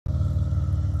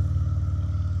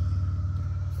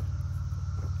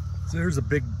So there's a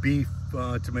big beef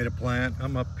tomato plant.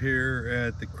 I'm up here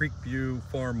at the Creekview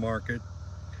Farm Market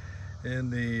in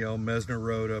the Mesner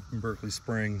Road up in Berkeley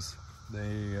Springs.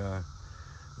 They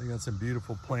got some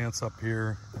beautiful plants up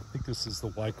here. I think this is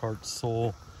the Weikart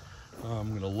Soul.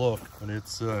 I'm gonna look, but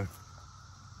it's some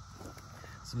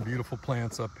beautiful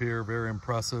plants up here, very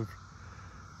impressive.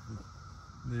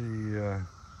 The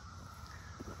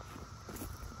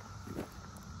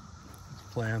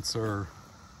plants are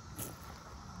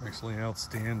actually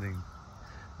outstanding.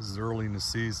 This is early in the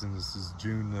season. This is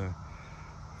June the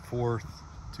 4th,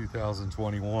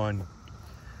 2021.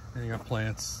 And you got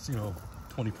plants,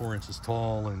 24 inches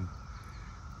tall, and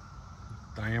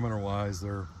diameter wise,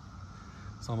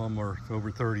 some of them are over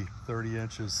 30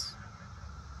 inches.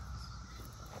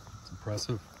 It's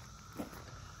impressive.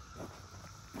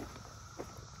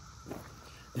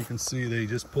 You can see they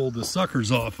just pulled the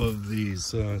suckers off of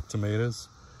these tomatoes,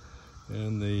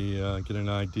 and they get an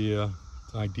idea.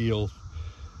 It's ideal.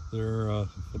 They're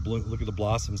look at the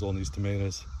blossoms on these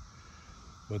tomatoes,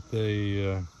 but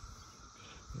that'll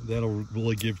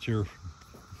really give your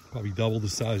probably double the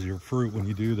size of your fruit when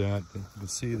you do that. You can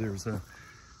see there's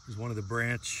one of the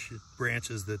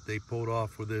branches that they pulled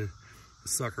off where the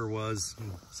sucker was.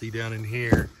 You see down in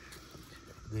here,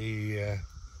 you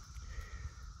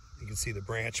can see the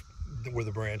branch where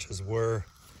the branches were.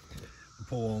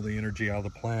 Pull all the energy out of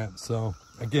the plant. So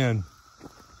again,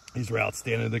 these are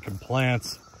outstanding looking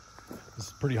plants. This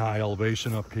is pretty high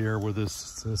elevation up here where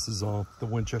this is on the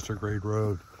Winchester Grade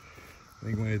Road.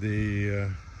 Anyway,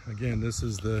 again, this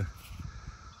is the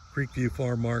Creekview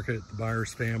Farm Market, the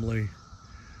Byers family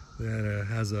that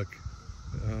has a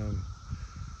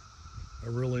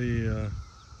really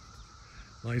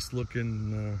nice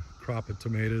looking crop of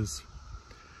tomatoes.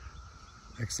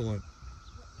 Excellent.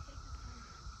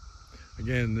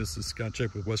 Again, this is Scott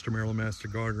Chick with Western Maryland Master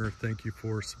Gardener. Thank you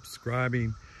for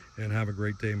subscribing, and have a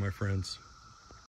great day, my friends.